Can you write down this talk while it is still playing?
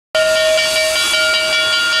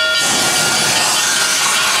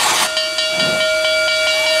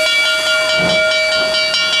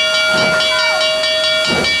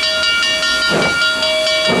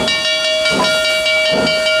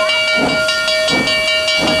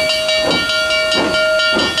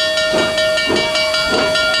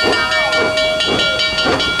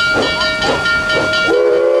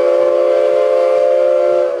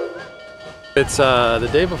It's the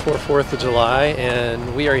day before 4th of July,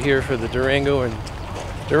 and we are here for the Durango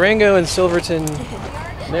and Silverton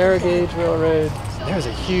narrow gauge railroad. There was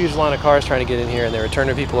a huge line of cars trying to get in here, and they were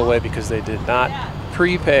turning people away because they did not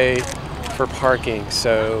prepay for parking.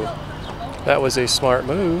 So that was a smart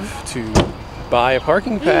move to buy a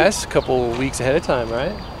parking pass a couple weeks ahead of time,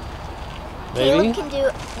 right? Maybe? Caleb can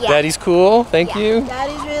do, yeah. Daddy's cool, thank you.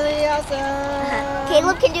 Daddy's really awesome.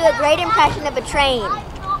 Caleb can do a great impression of a train.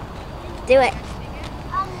 Do it.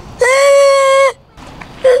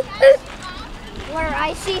 Where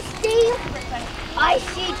I see steam, I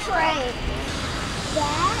see train.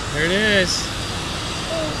 That There it is.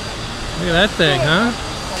 Look at that thing, huh?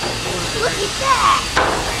 Look at that.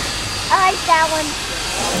 I like that one.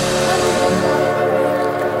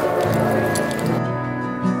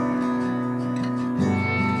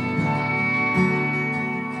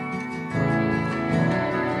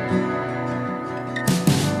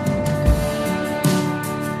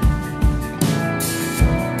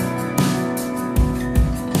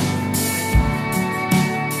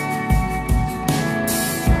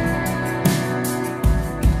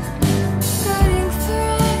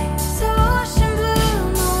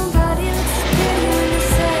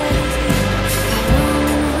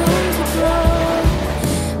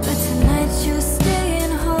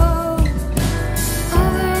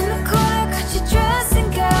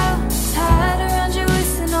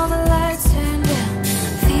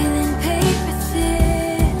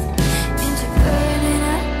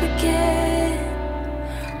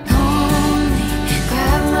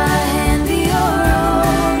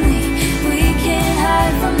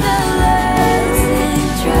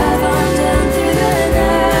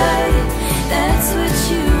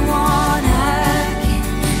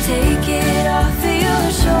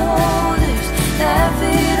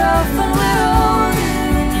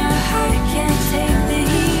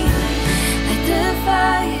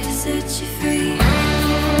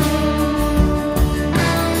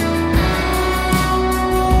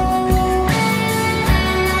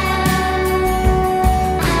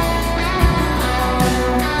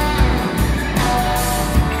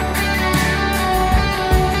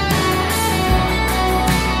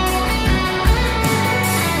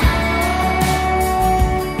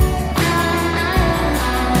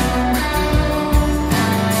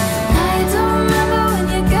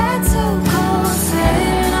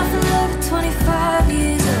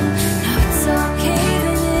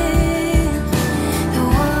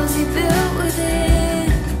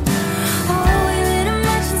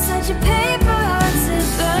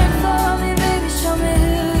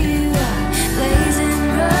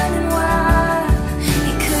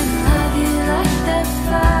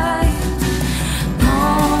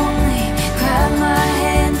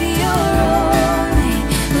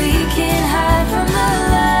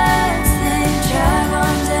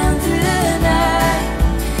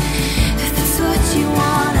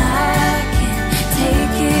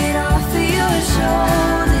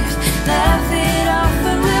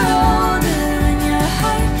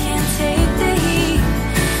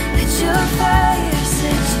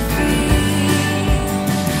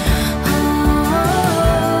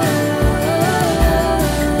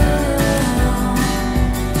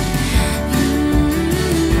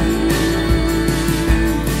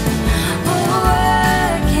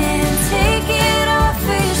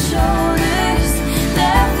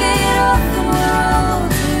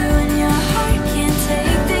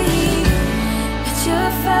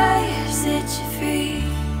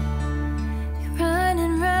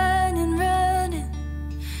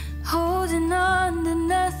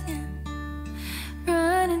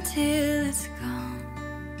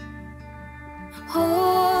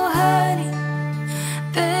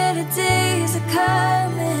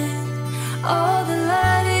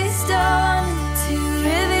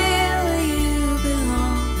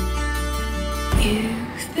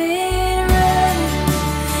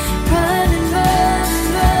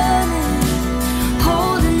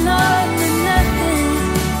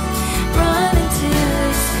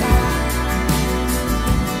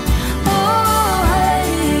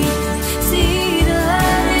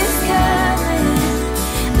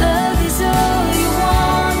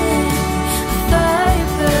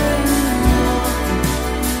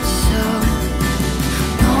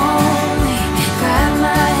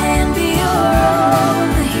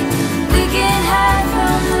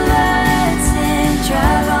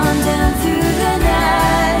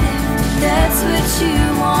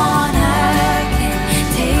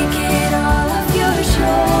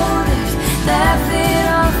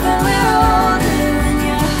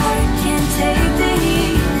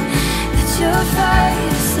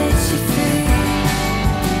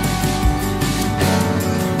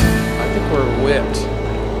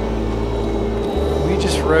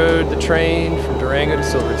 rode the train from Durango to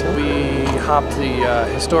Silverton. We hopped the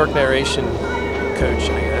historic narration coach,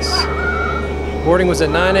 I guess. Boarding was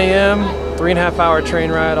at 9 a.m., 3.5 hour train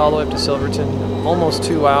ride all the way up to Silverton. Almost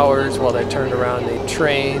 2 hours while they turned around the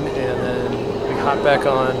train, and then we hopped back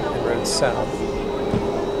on and rode south.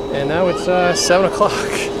 And now it's 7 o'clock.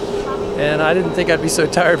 And I didn't think I'd be so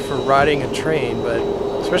tired for riding a train, but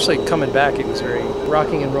especially coming back, it was very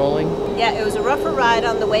rocking and rolling. Yeah, it was a rougher ride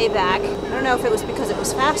on the way back. I don't know if it was because it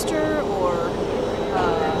was faster or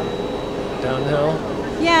downhill.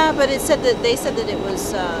 Yeah, but they said that it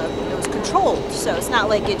was controlled, so it's not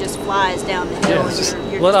like it just flies down the hill. Yeah, and just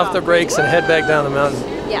you're let just off the brakes and head back down the mountain.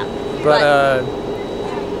 Yeah, but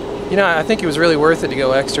you know, I think it was really worth it to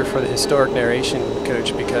go extra for the historic narration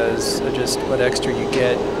coach because of just what extra you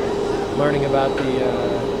get, learning about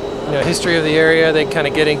the history of the area. They kind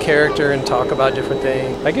of get in character and talk about different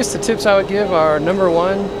things. I guess the tips I would give are, number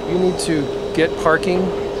one, you need to get parking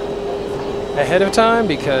ahead of time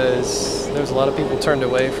because there's a lot of people turned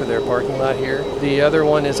away for their parking lot here. The other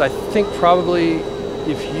one is, I think probably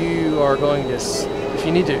if you're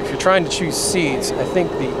trying to choose seats, I think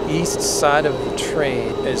the east side of the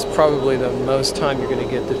train is probably the most time you're going to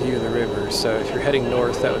get the view of the river. So if you're heading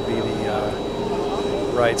north, that would be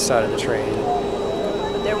the right side of the train.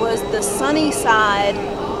 There was the sunny side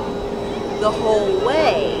the whole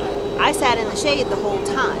way. I sat in the shade the whole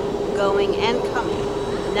time, going and coming,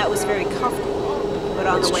 and that was very comfortable. But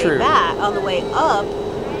on the way up,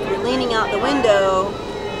 you're leaning out the window,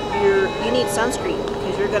 you need sunscreen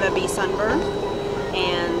because you're going to be sunburned.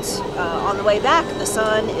 And on the way back, the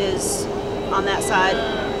sun is on that side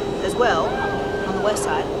as well, on the west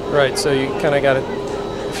side. Right, so you kind of got to,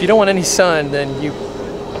 if you don't want any sun, then you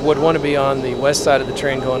would want to be on the west side of the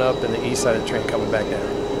train going up and the east side of the train coming back down.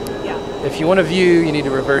 Yeah. If you want a view, you need to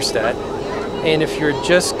reverse that. And if you're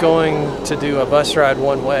just going to do a bus ride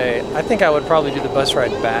one way, I think I would probably do the bus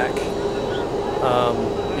ride back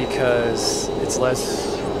because it's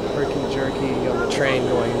less herky-jerky on the train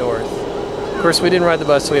going north. Of course, we didn't ride the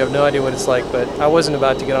bus, so we have no idea what it's like, but I wasn't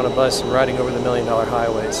about to get on a bus and riding over the $1 Million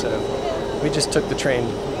Highway, so we just took the train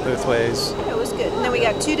both ways. It was good. And then we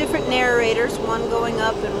got two different narrators, one going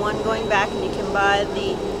up and one going back, and you can buy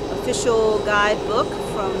the official guidebook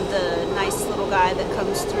from the nice little guy that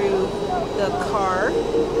comes through the car.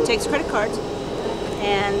 Takes credit cards.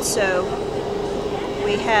 And so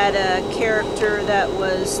we had a character that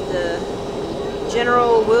was the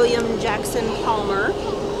General William Jackson Palmer.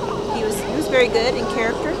 He was very good in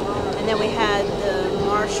character. And then we had the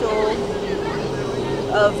Marshal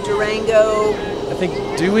of Durango. I think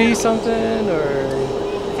Dewey something, or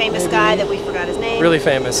famous maybe guy that we forgot his name. Really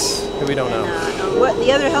famous, who we don't know. What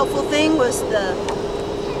the other helpful thing was the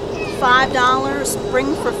 $5,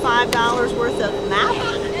 bring for $5 worth of map.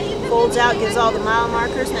 Folds out, gives all the mile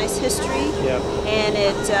markers, nice history. Yep. And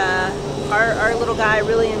it, our little guy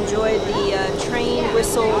really enjoyed the train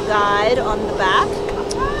whistle guide on the back.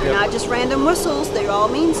 Yep. Not just random whistles, they all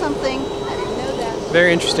mean something. I didn't know that.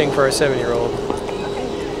 Very interesting for our 7-year-old.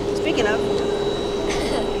 Speaking of.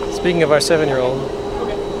 Speaking of our 7-year-old,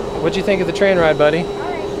 what'd you think of the train ride, buddy? Oh,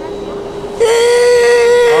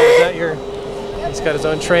 is that your... He's got his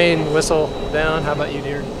own train whistle down. How about you,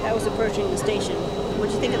 dear? That was approaching the station.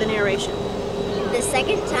 What'd you think of the narration? The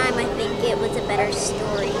second time, I think it was a better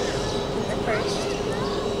story than the first.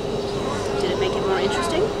 Did it make it more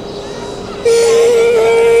interesting?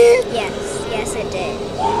 Yes, it did.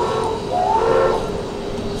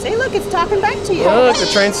 Say, look, it's talking back to you. Look, the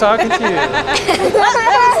train's talking to you.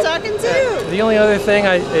 It's talking too. The only other thing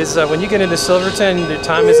is when you get into Silverton, the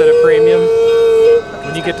time is at a premium.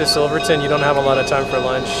 When you get to Silverton, you don't have a lot of time for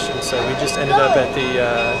lunch, and so we just ended up at the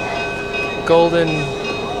Golden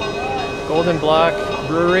Block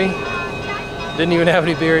Brewery. Didn't even have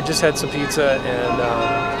any beer, just had some pizza, and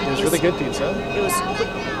it was really good pizza. It was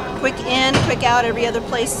quick in, quick out. Every other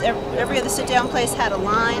sit-down place had a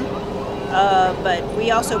line. But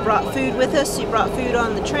we also brought food with us. We brought food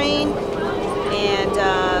on the train, and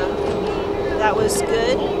that was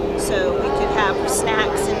good. So we could have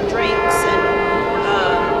snacks and drinks.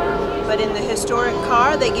 But in the historic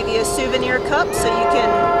car, they give you a souvenir cup, so you can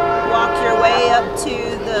walk your way up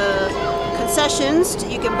to the concessions.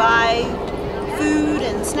 You can buy food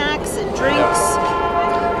and snacks and drinks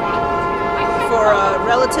for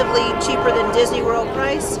relatively cheaper than Disney World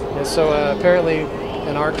price. And so apparently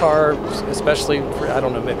in our car, especially, I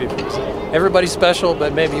don't know, maybe everybody's special,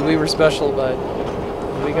 but maybe we were special, but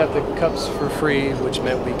we got the cups for free, which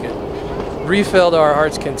meant we could refill to our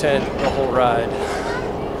heart's content the whole ride.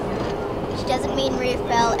 Which doesn't mean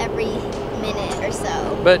refill every minute or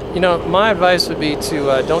so. But you know, my advice would be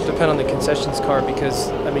to don't depend on the concessions car because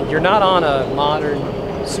I mean you're not on a modern,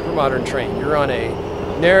 super modern train. You're on a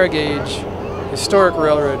narrow gauge, historic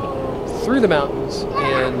railroad through the mountains,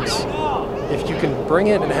 and if you can bring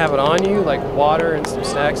it and have it on you, like water and some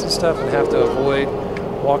snacks and stuff, and have to avoid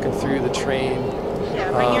walking through the train,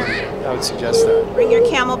 I would suggest that. Bring your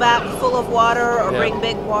camelback full of water, or Yeah. bring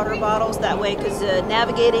big water bottles that way, because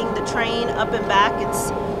navigating the train up and back,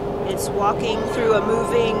 it's walking through a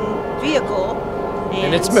moving vehicle,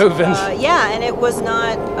 And it's moving. Yeah, and it was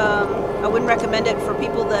not. I wouldn't recommend it for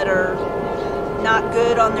people that are not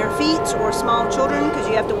good on their feet or small children, because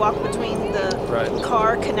you have to walk between the Right.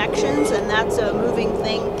 car connections, and that's a moving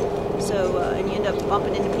thing. So and you end up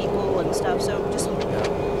bumping into people and stuff. So just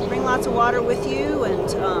bring lots of water with you,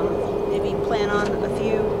 and maybe plan on a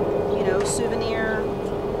few, you know, souvenir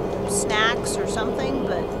snacks or something.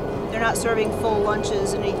 But they're not serving full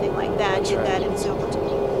lunches and anything like that. That's Did right. that in Silverton.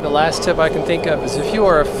 The last tip I can think of is if you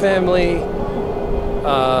are a family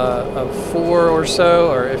of 4 or so,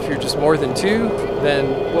 or if you're just more than 2,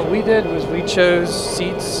 then what we did was we chose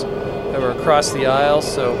seats that were across the aisle,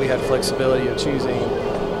 so we had flexibility of choosing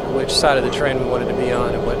which side of the train we wanted to be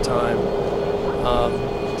on at what time.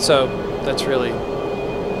 So that's really,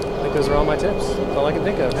 I think those are all my tips. That's all I can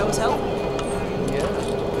think of. That was helpful. Yeah.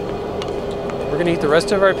 We're gonna eat the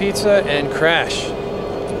rest of our pizza and crash.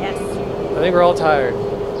 Yes. I think we're all tired.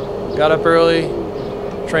 Got up early,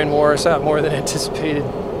 train wore us out more than anticipated.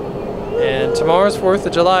 And tomorrow's 4th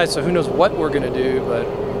of July, so who knows what we're gonna do, but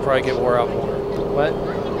we'll probably get wore out more. What?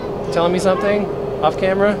 Telling me something? Off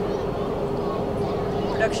camera?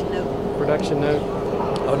 Production note. Production note.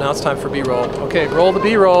 Oh, now it's time for B-roll. Okay, roll the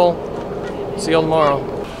B-roll. See you all tomorrow.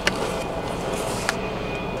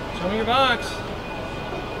 Show me your box.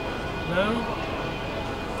 No?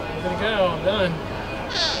 I'm gonna go, I'm done.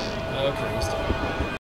 Okay, he's done.